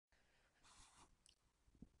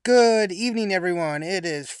Good evening, everyone. It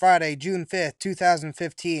is Friday, June 5th,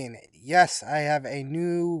 2015. Yes, I have a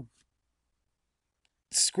new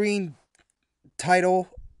screen title,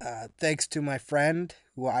 thanks to my friend,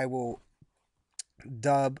 who I will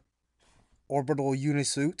dub Orbital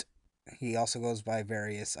Unisuit. He also goes by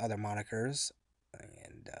various other monikers,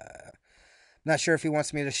 and not sure if he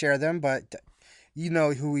wants me to share them, but you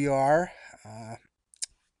know who we are. Uh,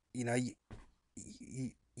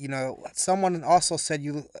 you know, someone also said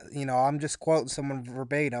I'm just quoting someone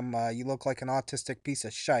verbatim. You look like an autistic piece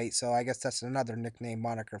of shite. So I guess that's another nickname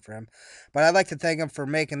moniker for him. But I'd like to thank him for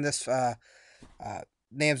making this uh,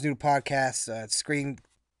 Namsnoodle podcast screen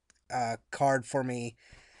card for me.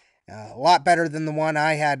 A lot better than the one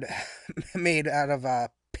I had made out of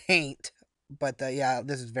paint. But yeah,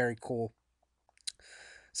 this is very cool.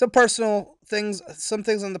 Some things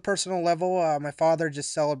on the personal level. My father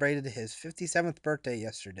just celebrated his 57th birthday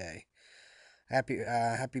yesterday.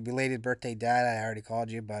 Happy belated birthday, Dad. I already called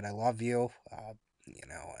you, but I love you.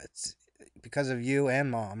 It's because of you and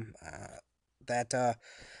Mom that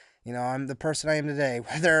I'm the person I am today.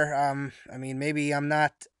 Whether I mean, maybe I'm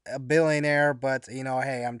not a billionaire, but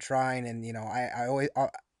hey, I'm trying, and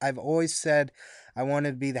I've always said I want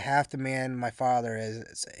to be the half the man my father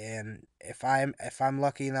is, and if I'm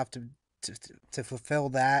lucky enough to fulfill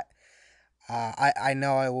that, I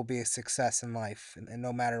know I will be a success in life, and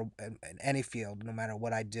no matter in any field, no matter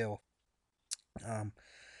what I do. Um,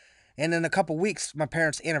 and in a couple weeks, my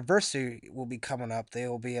parents' anniversary will be coming up. They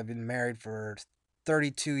will be have been married for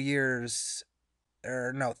 32 years,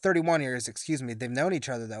 or no, 31 years. Excuse me. They've known each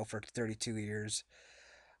other though for 32 years.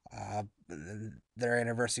 Their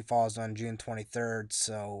anniversary falls on June 23rd,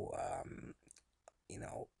 so you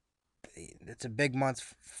know it's a big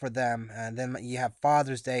month for them. And then you have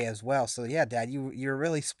Father's Day as well. So yeah, Dad, you're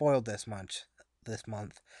really spoiled this month.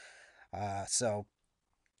 So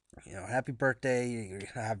happy birthday. You're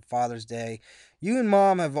gonna have Father's Day. You and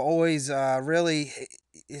Mom have always really.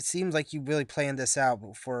 It seems like you really planned this out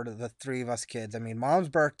for the three of us kids. I mean, Mom's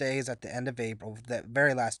birthday is at the end of April, that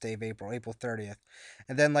very last day of April, April 30th,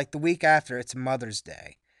 and then like the week after, it's Mother's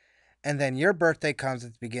Day. And then your birthday comes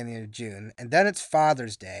at the beginning of June, and then it's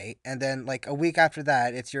Father's Day, and then like a week after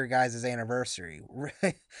that, it's your guys' anniversary.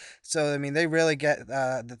 So I mean, they really get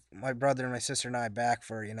my brother and my sister and I back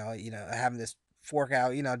for having this fork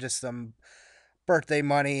out, just some birthday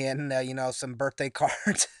money and some birthday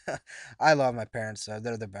cards. I love my parents;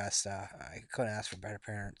 they're the best. I couldn't ask for better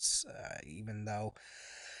parents, even though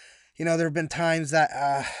there have been times that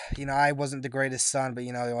I wasn't the greatest son, but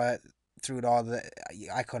you know what? Through it all,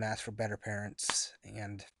 I couldn't ask for better parents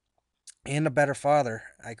and a better father.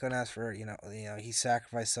 I couldn't ask for he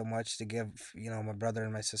sacrificed so much to give my brother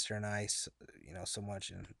and my sister and I so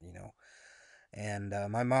much, and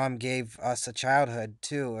my mom gave us a childhood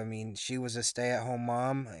too. I mean, she was a stay-at-home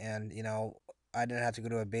mom, and I didn't have to go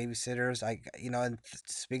to a babysitter's. And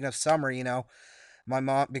speaking of summer, my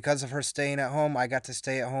mom, because of her staying at home, I got to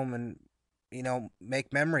stay at home and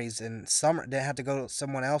make memories. And summer didn't have to go to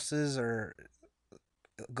someone else's or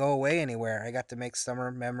go away anywhere. I got to make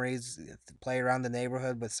summer memories, play around the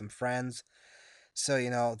neighborhood with some friends. So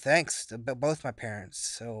thanks to both my parents.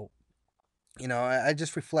 So I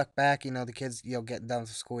just reflect back. The kids getting done with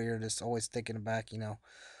the school year, just always thinking back.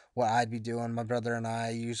 What I'd be doing. My brother and I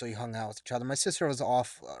usually hung out with each other. My sister was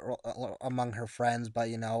off among her friends, but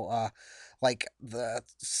like the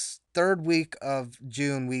third week of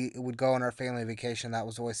June, we would go on our family vacation. That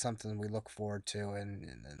was always something we look forward to, and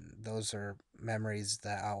those are memories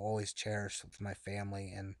that I'll always cherish with my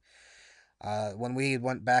family. And when we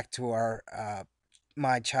went back to our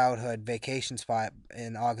my childhood vacation spot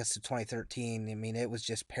in August of 2013, I mean, it was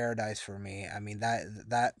just paradise for me. I mean,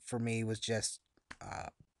 that for me was just uh,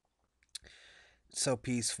 so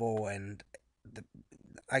peaceful, and the,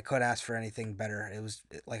 I couldn't ask for anything better. It was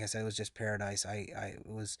like I said, it was just paradise. I it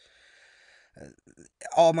was uh,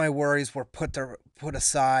 all my worries were put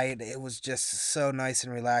aside. It was just so nice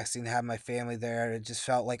and relaxing to have my family there. It just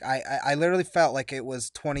felt like I literally felt like it was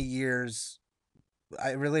 20 years.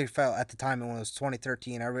 I really felt at the time when it was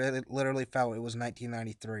 2013. I really literally felt it was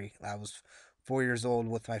 1993. I was 4 years old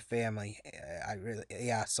with my family. I really,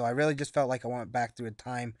 yeah. So I really just felt like I went back through a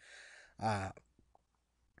time, uh,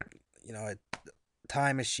 a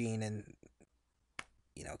time machine, and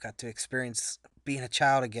got to experience being a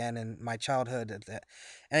child again in my childhood.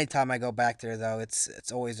 Anytime I go back there, though,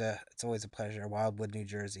 it's always a pleasure. Wildwood, New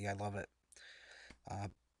Jersey, I love it. Uh,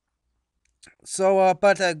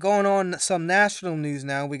 but going on some national news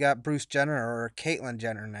now, we got Bruce Jenner or Caitlyn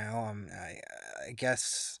Jenner now. I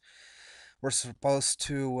guess we're supposed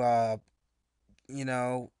to, you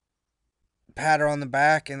know, pat her on the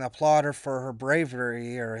back and applaud her for her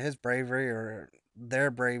bravery or his bravery or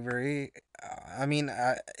their bravery. I mean,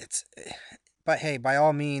 it's. But hey, by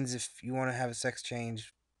all means, if you want to have a sex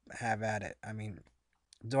change, have at it. I mean,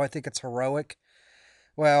 do I think it's heroic?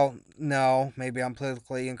 Well, no. Maybe I'm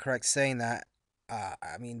politically incorrect saying that.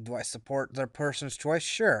 I mean, do I support their person's choice?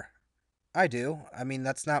 Sure, I do. I mean,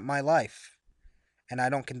 that's not my life, and I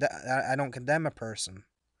don't condemn a person.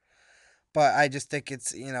 But I just think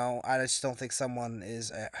it's, I just don't think someone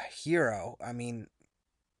is a hero. I mean,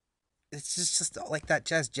 it's just like that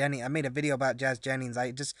Jazz Jennings. I made a video about Jazz Jennings.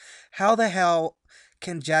 How the hell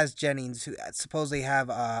can Jazz Jennings, who supposedly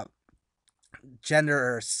have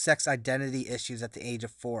gender or sex identity issues at the age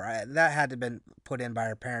of 4, that had to have been put in by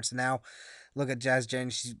her parents. Now, look at Jazz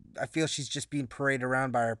Jennings. I feel she's just being paraded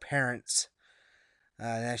around by her parents.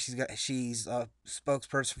 Now she's a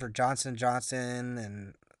spokesperson for Johnson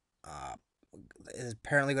and uh, is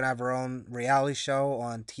apparently going to have her own reality show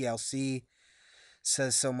on TLC.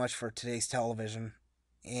 Says so much for today's television.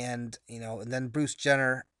 And then Bruce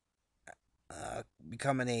Jenner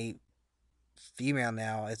becoming a female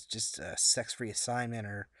now. It's just a sex free assignment.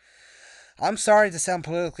 Or I'm sorry to sound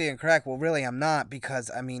politically incorrect. Well, really, I'm not,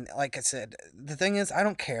 because I mean, like I said, the thing is, I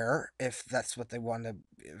don't care if that's what they want to,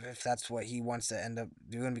 if that's what he wants to end up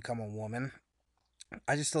doing, become a woman.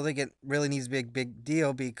 I just don't think it really needs to be a big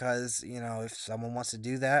deal, because if someone wants to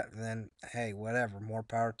do that, then hey, whatever, more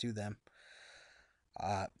power to them.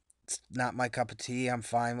 It's not my cup of tea. I'm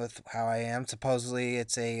fine with how I am. Supposedly,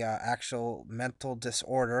 it's a actual mental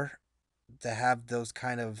disorder to have those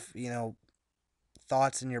kind of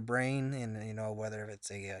thoughts in your brain, and whether it's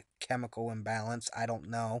a chemical imbalance, I don't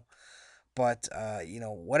know. But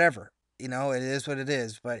whatever. It is what it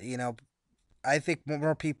is. But I think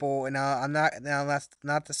more people. I'm not now. That's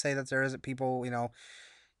not to say that there isn't people. You know,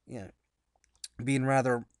 being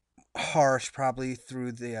rather harsh probably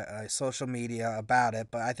through the social media about it,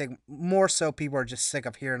 but I think more so people are just sick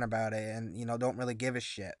of hearing about it and don't really give a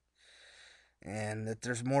shit. And that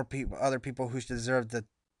there's more people, other people who deserve to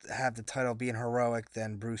have the title of being heroic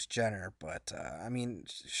than Bruce Jenner. But I mean,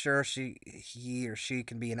 sure, he or she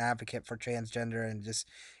can be an advocate for transgender and just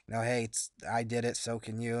hey, I did it, so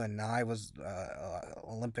can you, and I was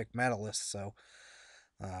Olympic medalist, so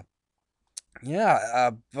uh,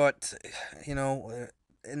 yeah, but you know,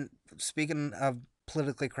 and speaking of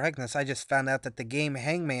politically correctness, I just found out that the game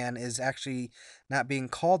Hangman is actually not being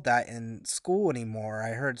called that in school anymore. I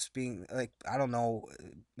heard it's being, like, I don't know,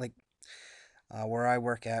 like where I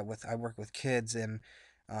work with kids, and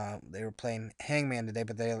they were playing Hangman today,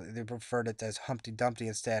 but they preferred it as Humpty Dumpty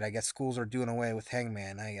instead. I guess schools are doing away with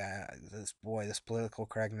Hangman. This political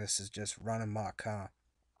correctness is just running amok, huh?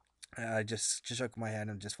 I just shook my head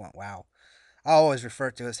and just went, wow. I always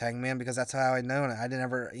refer to it as Hangman because that's how I know it. I didn't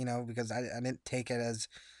ever, because I didn't take it as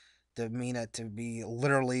to mean it to be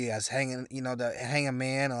literally as hanging, to hang a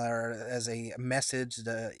man, or as a message,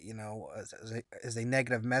 as a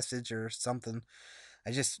negative message or something.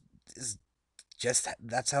 I just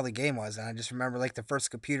that's how the game was, and I just remember like the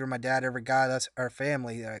first computer my dad ever got us, our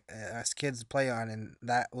family, us kids to play on, and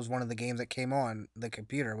that was one of the games that came on the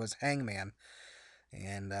computer was Hangman,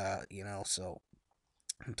 and so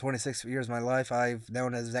 26 years of my life, I've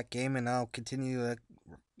known it as that game, and I'll continue to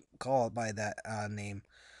call it by that name.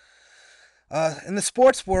 In the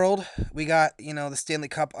sports world, we got the Stanley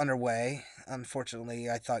Cup underway. Unfortunately,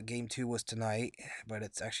 I thought Game 2 was tonight, but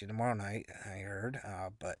it's actually tomorrow night. I heard,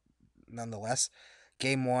 but nonetheless,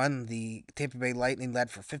 Game 1, the Tampa Bay Lightning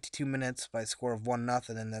led for 52 minutes by a score of 1-0,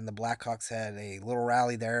 and then the Blackhawks had a little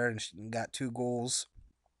rally there and got 2 goals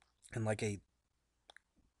in like a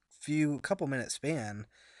couple minute span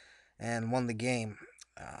and won the game.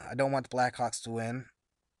 I don't want the Blackhawks to win,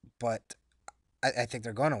 but I think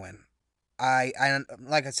they're going to win. I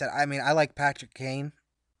like I said, I mean, I like Patrick Kane,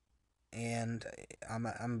 and I'm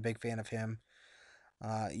a big fan of him.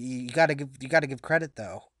 You gotta give credit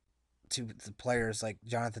though to the players like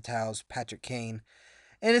Jonathan Towns, Patrick Kane,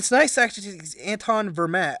 and it's nice actually to see Anton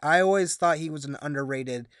Vermette. I always thought he was an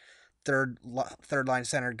underrated third line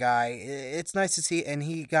center guy. It's nice to see, and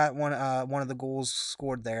he got one of the goals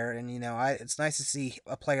scored there. And it's nice to see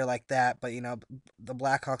a player like that. But the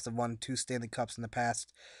Blackhawks have won 2 Stanley Cups in the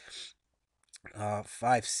past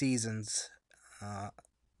 5 seasons. Uh,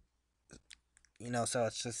 so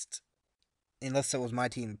it's just, unless it was my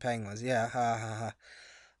team, the Penguins, yeah.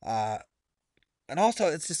 And also,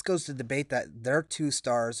 it just goes to debate that their 2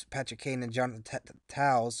 stars, Patrick Kane and Jonathan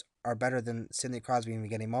Towles, are better than Sidney Crosby and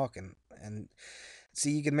Evgeny Malkin. And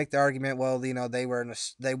See, you can make the argument, well, they were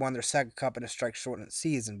they won their second cup in a strike shortened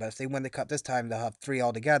season, but if they win the cup this time, they'll have three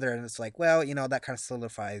altogether, and it's like, well, that kind of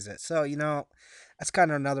solidifies it. So, that's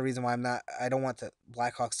kind of another reason why I don't want the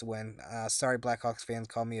Blackhawks to win. Sorry, Blackhawks fans,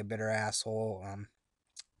 call me a bitter asshole.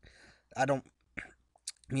 I don't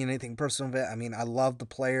mean anything personal of it. I mean, I love the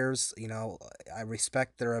players. I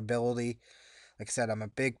respect their ability. Like I said, I'm a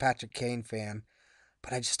big Patrick Kane fan,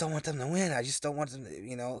 but I just don't want them to win. I just don't want them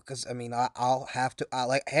to, because I mean, I'll have to.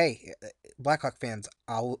 Hey, Blackhawk fans,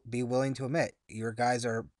 I'll be willing to admit your guys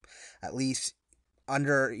are at least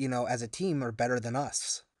under, as a team, are better than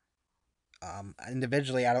us.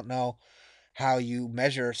 Individually, I don't know how you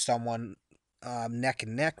measure someone neck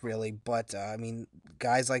and neck, really. But I mean,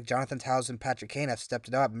 guys like Jonathan Towns and Patrick Kane have stepped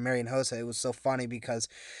it up. Marion Hossa, it was so funny because,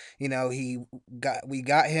 we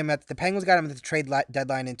got him at the Penguins got him at the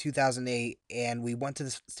deadline in 2008, and we went to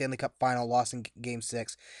the Stanley Cup final, lost in Game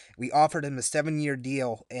 6. We offered him a 7-year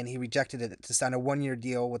deal, and he rejected it to sign a 1-year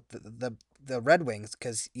deal with the Red Wings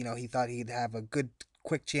because he thought he'd have a good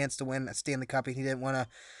quick chance to win a Stanley Cup, and he didn't want to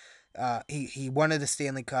he wanted a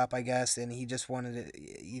Stanley Cup, I guess, and he just wanted it.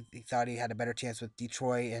 He thought he had a better chance with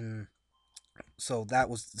Detroit, and so that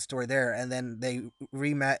was the story there. And then they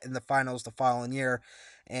remet in the finals the following year,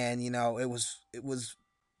 and it was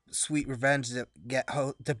sweet revenge to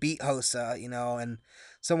to beat Hosa, and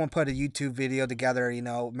someone put a YouTube video together,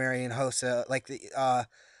 Marion Hosa, like uh,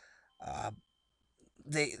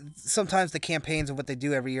 they sometimes the campaigns of what they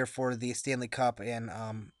do every year for the Stanley Cup, and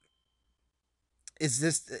is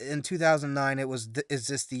this in 2009, it was is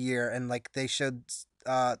this the year, and like they showed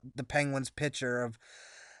the Penguins picture of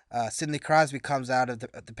Sidney Crosby comes out of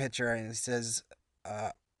the picture, and he says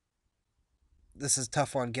uh this is a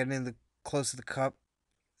tough one, getting the close to the cup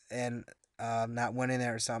and not winning it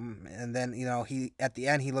or something. And then he at the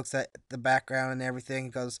end he looks at the background and everything. He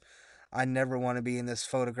goes, "I never want to be in this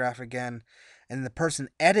photograph again." And the person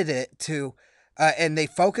edited it to, and they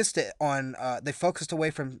focused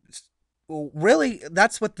away from. Well, really,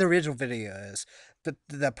 that's what the original video is.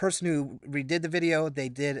 The person who redid the video, they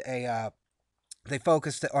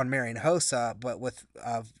focused on Marion Hossa, but with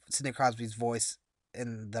Sidney Crosby's voice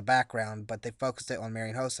in the background, but they focused it on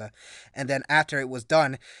Marion Hossa. And then after it was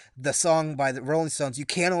done, the song by the Rolling Stones, "You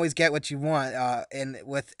Can't Always Get What You Want," and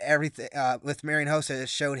with everything, with Marion Hossa, it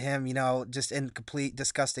showed him, just in complete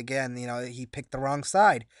disgust again. He picked the wrong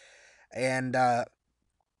side, and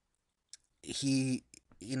he,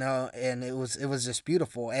 and it was just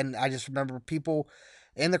beautiful. And I just remember people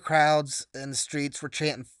in the crowds in the streets were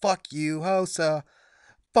chanting, "Fuck you, Hossa!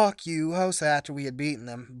 Fuck you, Hossa," after we had beaten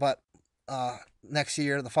them. But next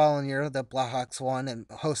year, the following year, the Blackhawks won, and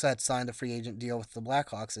Hossa had signed a free agent deal with the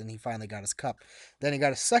Blackhawks, and he finally got his cup. Then he got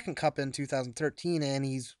his second cup in 2013, and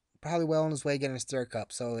he's probably well on his way getting his third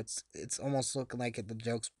cup. So it's almost looking like the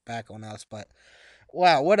joke's back on us. But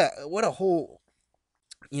wow, what a whole,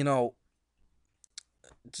 you know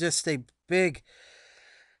just a big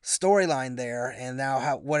storyline there, and now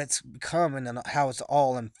how what it's become and how it's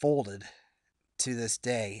all unfolded to this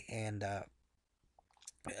day. And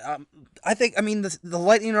Um, I think, I mean, the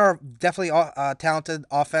Lightning are definitely talented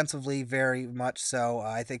offensively, very much so.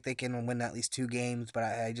 I think they can win at least two games, but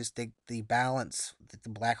I just think the balance that the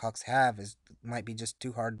Blackhawks have is might be just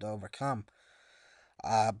too hard to overcome.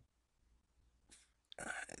 Uh,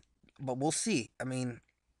 but we'll see. I mean,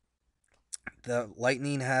 the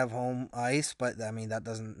Lightning have home ice, but I mean that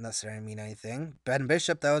doesn't necessarily mean anything. Ben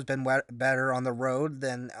Bishop, though, has been better on the road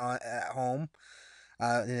than at home.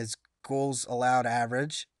 In his goals allowed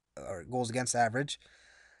average or goals against average.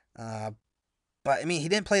 Uh, But I mean, he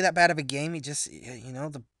didn't play that bad of a game. He just,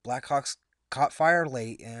 the Blackhawks caught fire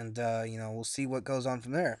late, and we'll see what goes on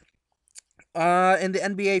from there. In the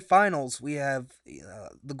NBA Finals, we have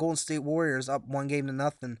the Golden State Warriors up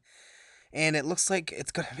 1-0, and it looks like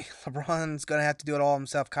it's gonna be LeBron's gonna have to do it all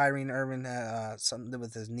himself. Kyrie Irving something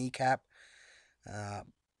with his kneecap. Uh,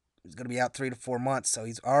 he's gonna be out 3 to 4 months, so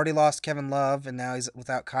he's already lost Kevin Love, and now he's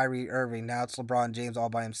without Kyrie Irving. Now it's LeBron James all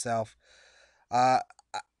by himself. Uh,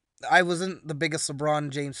 I wasn't the biggest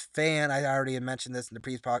LeBron James fan. I already had mentioned this in the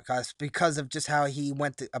previous podcast because of just how he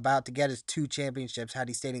about to get his two championships. Had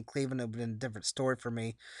he stayed in Cleveland, it would have been a different story for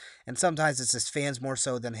me. And sometimes it's his fans more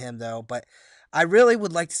so than him, though. But I really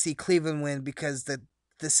would like to see Cleveland win because the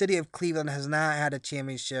city of Cleveland has not had a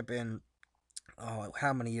championship in, oh,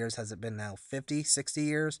 how many years has it been now? 50, 60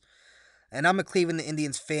 years? And I'm a Cleveland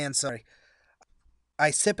Indians fan, so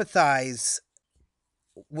I sympathize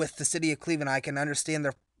with the city of Cleveland. I can understand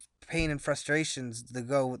their pain and frustrations to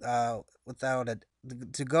go without a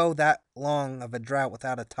to go that long of a drought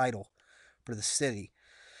without a title for the city.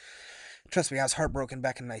 Trust me, I was heartbroken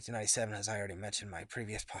back in 1997, as I already mentioned in my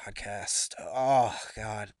previous podcast. Oh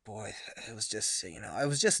God, boy, it was just I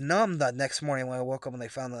was just numb that next morning when I woke up and they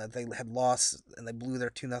found that they had lost and they blew their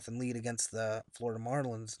 2-0 lead against the Florida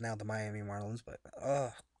Marlins, now the Miami Marlins. But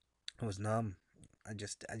it was numb. I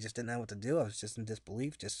just didn't know what to do. I was just in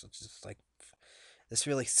disbelief, just like this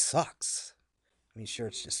really sucks. I mean, sure,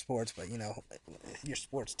 it's just sports, but your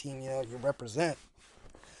sports team, you represent.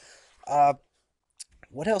 Uh,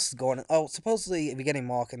 what else is going on? Oh, supposedly beginning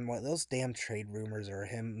Malkin, what those damn trade rumors are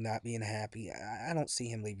him not being happy. I don't see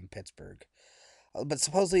him leaving Pittsburgh. But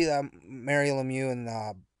supposedly, Mary Lemieux and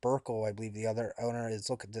Burkle, I believe the other owner, is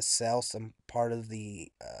looking to sell some part of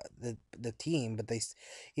the team. But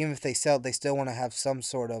even if they sell, they still want to have some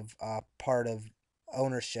sort of part of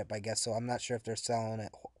ownership, I guess. So I'm not sure if they're selling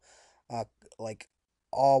it uh, like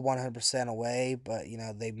all 100% away, but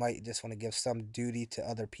they might just want to give some duty to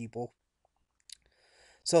other people.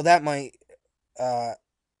 So that might uh,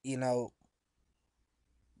 you know,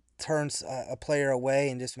 turns a player away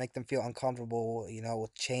and just make them feel uncomfortable,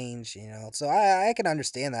 with change, So I can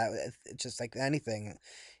understand that. It's just like anything,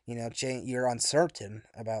 change. You're uncertain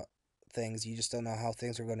about things. You just don't know how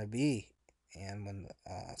things are going to be, and when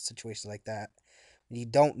situations like that, when you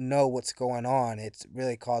don't know what's going on, it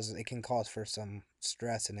can cause for some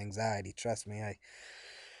stress and anxiety. Trust me, I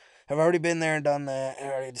have already been there and done that. I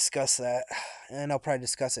already discussed that, and I'll probably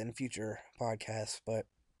discuss it in future podcasts. But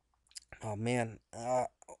oh man,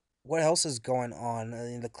 what else is going on? I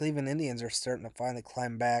mean, the Cleveland Indians are starting to finally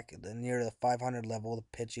climb back near the 500 level.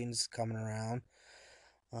 The pitching's coming around.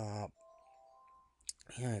 Uh,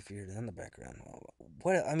 yeah, if you're in the background,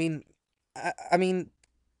 what I mean, I mean,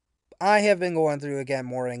 I have been going through again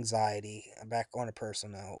more anxiety. Back on a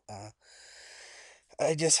personal note,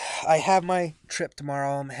 I have my trip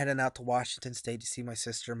tomorrow. I'm heading out to Washington State to see my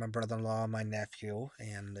sister, my brother-in-law, and my nephew,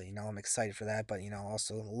 and I'm excited for that, but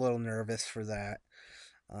also a little nervous for that.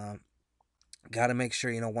 Um, Got to make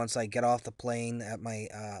sure once I get off the plane at my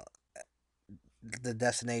the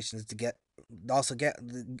destinations to get also get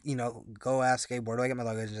go ask, hey, where do I get my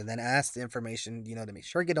luggage, and then ask the information to make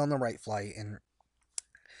sure I get on the right flight. And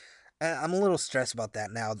I'm a little stressed about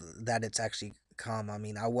that now that it's actually come. I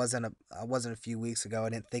mean, I wasn't a few weeks ago. I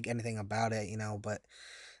didn't think anything about it, but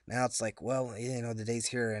now it's like, well, the day's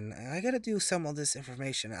here and I got to do some of this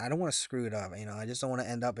information. I don't want to screw it up. I just don't want to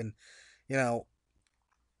end up in you know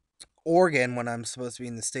Oregon when I'm supposed to be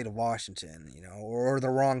in the state of Washington, or the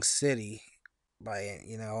wrong city by,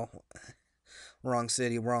 wrong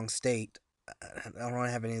city, wrong state. I don't want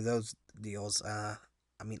to have any of those deals.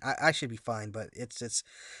 I mean, I should be fine, but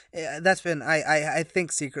that's been, I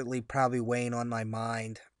think secretly probably weighing on my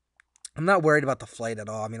mind. I'm not worried about the flight at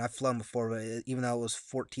all. I mean, I've flown before, but even though it was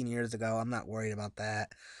 14 years ago, I'm not worried about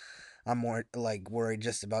that. I'm more like worried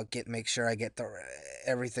just about make sure I get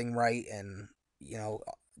everything right and you know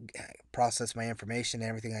process my information and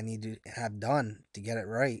everything I need to have done to get it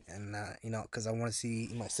right. And because I want to see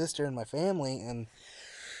my sister and my family, and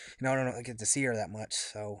I don't get to see her that much.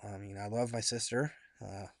 So I love my sister.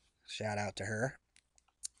 Shout out to her,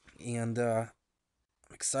 and I'm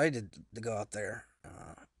excited to go out there.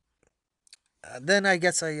 Then I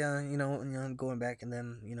guess going back, and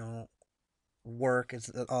then work is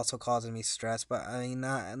also causing me stress. But I mean,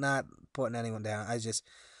 not putting anyone down. I just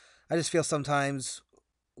feel sometimes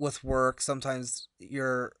with work, sometimes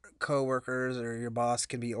your coworkers or your boss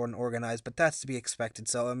can be unorganized, but that's to be expected.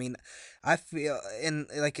 So I mean, I feel in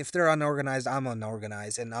like if they're unorganized, I'm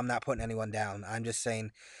unorganized, and I'm not putting anyone down. I'm just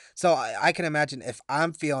saying. So I can imagine if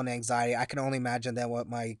I'm feeling anxiety, I can only imagine then what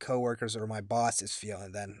my coworkers or my boss is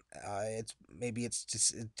feeling. Then it's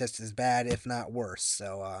just as bad, if not worse.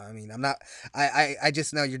 So I mean, I'm not. I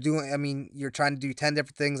just know you're doing. I mean, you're trying to do 10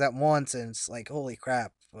 different things at once, and it's like holy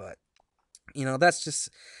crap. But that's just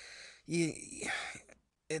you,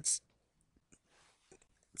 it's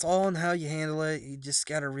it's all in how you handle it. You just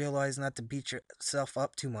gotta realize not to beat yourself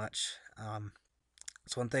up too much.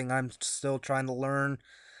 It's one thing I'm still trying to learn,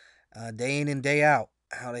 day in and day out,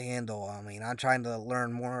 how to handle. I mean, I'm trying to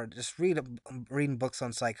learn more. Just reading books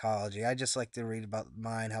on psychology. I just like to read about the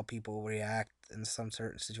mind, how people react in some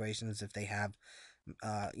certain situations if they have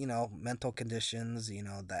mental conditions.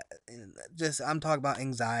 That just I'm talking about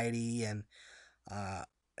anxiety and uh,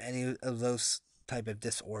 any of those type of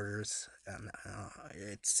disorders. And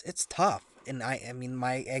it's tough. And I mean,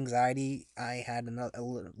 my anxiety. I had a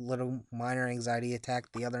little minor anxiety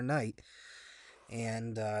attack the other night,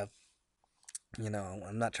 and I'm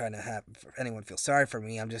not trying to have anyone feel sorry for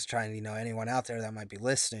me. I'm just trying to, anyone out there that might be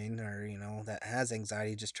listening or that has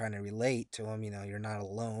anxiety, just trying to relate to them. You're not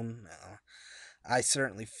alone. I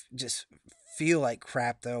certainly just feel like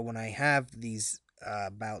crap though when I have these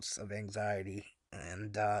bouts of anxiety,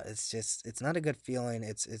 and it's not a good feeling.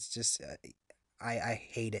 It's just I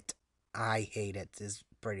hate it. I hate it is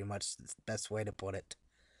pretty much the best way to put it.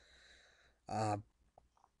 Uh,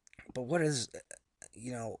 but what is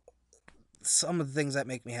you know some of the things that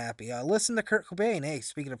make me happy? Listen to Kurt Cobain. Hey,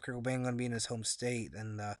 speaking of Kurt Cobain, I'm gonna be in his home state,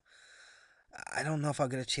 and I don't know if I'll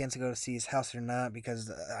get a chance to go to see his house or not because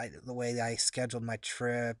the way I scheduled my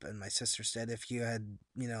trip, and my sister said if you had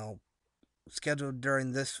scheduled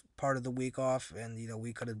during this part of the week off, and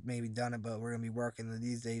we could have maybe done it, but we're gonna be working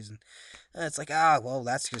these days, and it's like well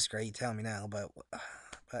that's just great. You tell me now, but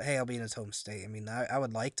hey, I'll be in his home state. I mean, I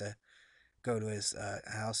would like to go to his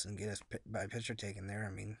house and get my picture taken there.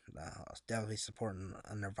 I mean, I'll definitely supporting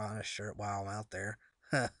a Nirvana shirt while I'm out there.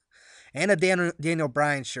 And a Daniel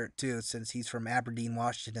Bryan shirt too, since he's from Aberdeen,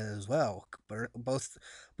 Washington as well. Both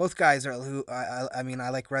guys are who I mean I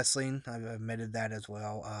like wrestling. I've admitted that as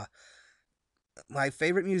well. My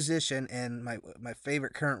favorite musician and my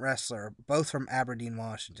favorite current wrestler, both from Aberdeen,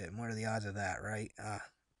 Washington. What are the odds of that, right?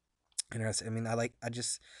 Interesting. I mean, I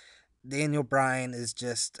just Daniel Bryan is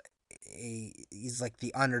just he's like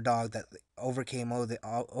the underdog that overcame all the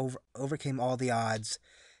odds,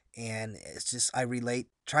 and it's just I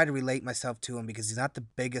try to relate myself to him because he's not the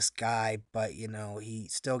biggest guy, but he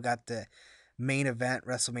still got the main event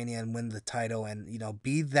WrestleMania and win the title, and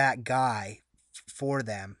be that guy for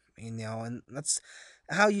them, and that's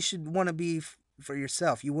how you should want to be for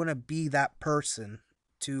yourself. You want to be that person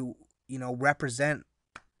to represent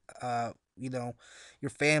uh you know your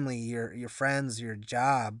family, your friends, your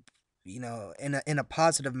job, in a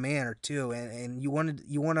positive manner too, and you want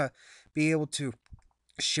to be able to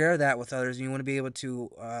share that with others, and you want to be able to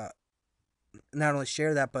not only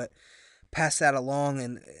share that but pass that along,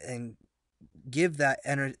 and give that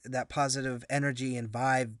positive energy and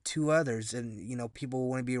vibe to others, and people will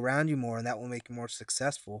want to be around you more, and that will make you more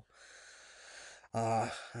successful.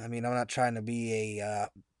 I mean, I'm not trying to be a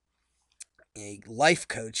life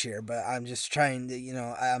coach here, but I'm just trying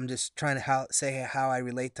to, I'm just trying to say how I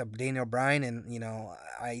relate to Daniel Bryan, and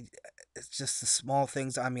I, it's just the small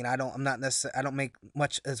things. I mean, I'm not necessarily, I don't make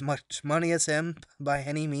as much money as him by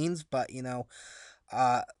any means, but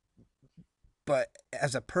uh, but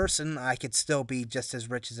as a person, I could still be just as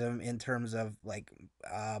rich as him in terms of like,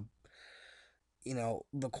 uh,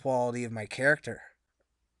 the quality of my character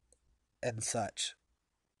and such.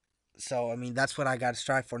 So I mean, that's what I got to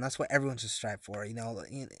strive for, and that's what everyone should strive for.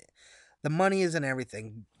 The money isn't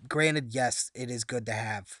everything. Granted, yes, it is good to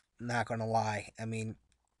have. Not gonna lie. I mean,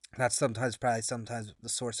 that's sometimes the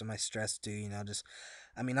source of my stress too. Just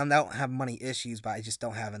I mean, I don't have money issues, but I just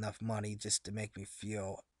don't have enough money just to make me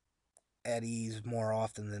feel at ease more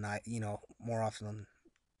often than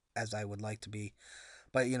as I would like to be.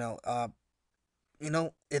 But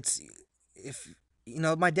it's if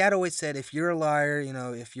my dad always said, if you're a liar,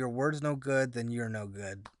 if your word's no good, then you're no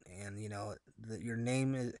good, and your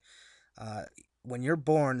name is uh, when you're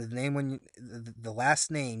born, the name the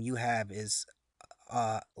last name you have is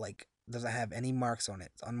like doesn't have any marks on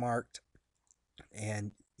it. It's unmarked,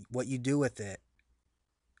 and what you do with it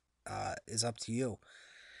is up to you.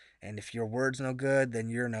 And if your word's no good, then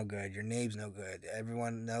you're no good. Your name's no good.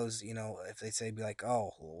 Everyone knows, if they say be like,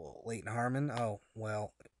 oh, well, Leighton Harmon. Oh,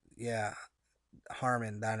 well, yeah,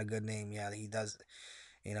 Harmon, not a good name. Yeah, he does.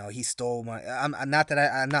 He stole my. I'm not that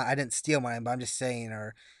I'm not. I didn't steal mine, but I'm just saying,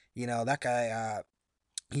 or that guy.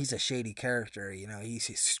 He's a shady character. He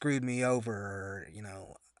screwed me over. Or,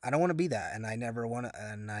 I don't want to be that, and I never want to,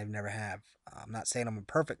 and I never have. I'm not saying I'm a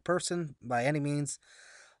perfect person by any means,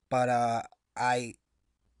 but I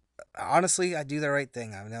honestly I do the right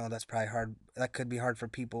thing. I know that's probably hard. That could be hard for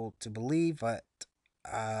people to believe, but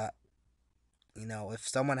uh, if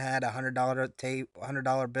someone had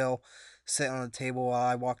 $100 bill sitting on the table while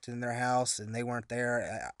I walked in their house and they weren't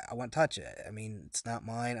there, I wouldn't touch it. I mean, it's not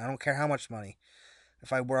mine. I don't care how much money.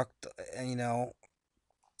 If I worked,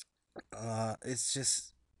 it's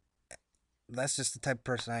just that's just the type of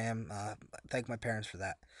person I am. Thank my parents for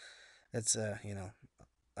that. It's a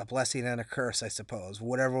blessing and a curse, I suppose,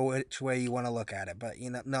 whatever which way you want to look at it. But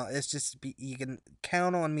no, it's just you can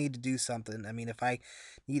count on me to do something. I mean, if I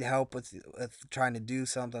need help with trying to do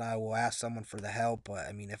something, I will ask someone for the help. But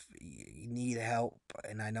I mean, if you need help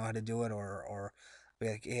and I know how to do it, or be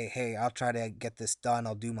like, hey, I'll try to get this done.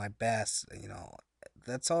 I'll do my best.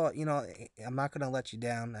 That's all. I'm not gonna let you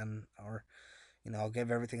down, and or I'll give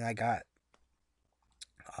everything I got.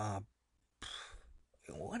 Uh,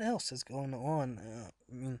 what else is going on?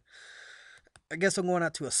 I mean, I guess I'm going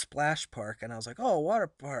out to a splash park, and I was like, oh, water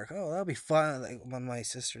park, oh, that'll be fun. Like, one of my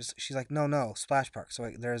sisters, she's like, no, no, splash park. So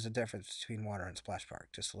like, there's a difference between water and splash park,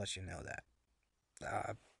 just to let you know that.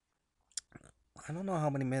 Uh, I don't know how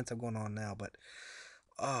many minutes I'm going on now, but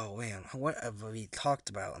oh man, what have we talked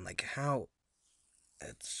about, and like how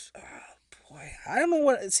it's. Boy, I don't know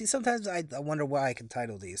what. See, sometimes I wonder why I can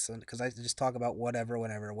title these, because I just talk about whatever,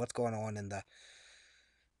 whenever, what's going on in the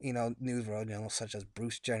news world, such as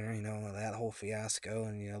Bruce Jenner, that whole fiasco,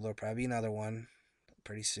 and there'll probably be another one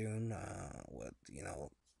pretty soon, with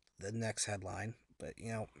the next headline. But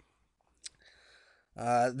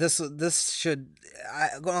this should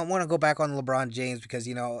I want to go back on LeBron James because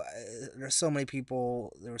there's so many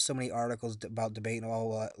people, there were so many articles about debating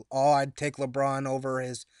I'd take LeBron over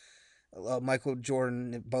his Michael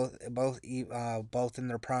Jordan, both in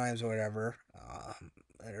their primes or whatever.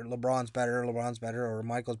 Or LeBron's better, or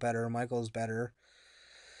Michael's better.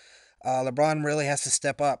 LeBron really has to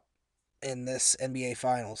step up in this NBA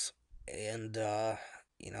Finals, and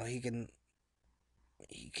he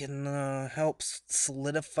can help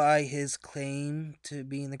solidify his claim to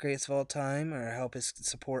being the greatest of all time, or help his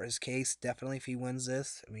support his case. Definitely, if he wins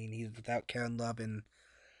this, I mean, he's without Kevin Love and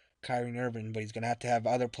Kyrie Irving, but he's gonna have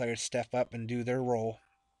other players step up and do their role.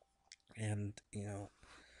 And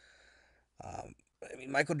um, I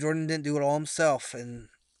mean, Michael Jordan didn't do it all himself, and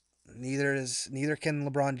neither can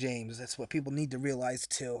LeBron James. That's what people need to realize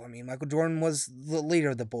too. I mean, Michael Jordan was the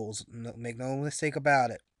leader of the Bulls. No, make no mistake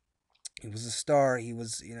about it. He was a star. He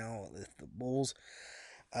was, the Bulls.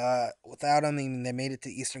 Without him, I mean, they made it to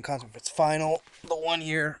the Eastern Conference Final the one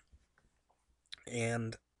year,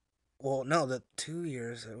 and well, no, the 2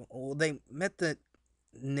 years. Well, they met the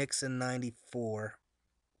Knicks in '94,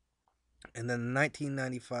 and then in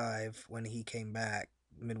 1995, when he came back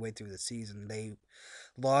midway through the season, they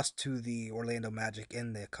lost to the Orlando Magic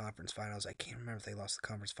in the conference finals. I can't remember if they lost the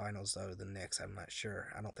conference finals though to the Knicks. I'm not sure.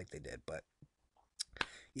 I don't think they did, but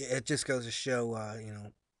yeah, it just goes to show,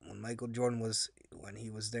 when Michael Jordan when he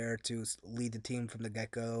was there to lead the team from the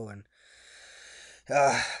get go, and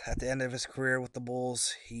at the end of his career with the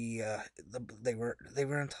Bulls, they were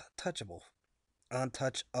untouchable,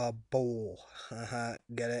 untouchable.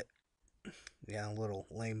 Get it? Yeah, a little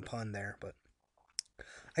lame pun there, but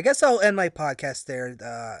I guess I'll end my podcast there.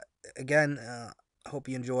 Again, hope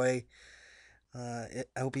you enjoy. I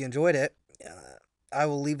hope you enjoyed it. I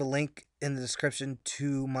will leave a link in the description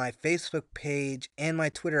to my Facebook page and my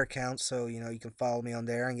Twitter account, so you can follow me on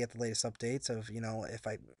there and get the latest updates of if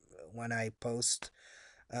I when I post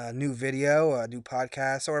a new video, a new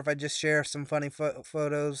podcast, or if I just share some funny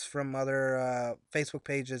photos from other Facebook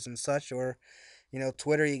pages and such, or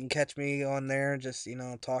Twitter. You can catch me on there, just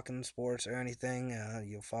talking sports or anything.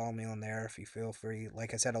 You'll follow me on there if you feel free.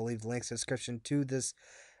 Like I said, I'll leave the links in the description to this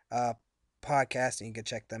uh, podcast, and you can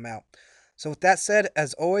check them out. So with that said,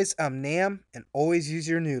 as always, I'm Nam, and always use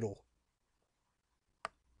your noodle.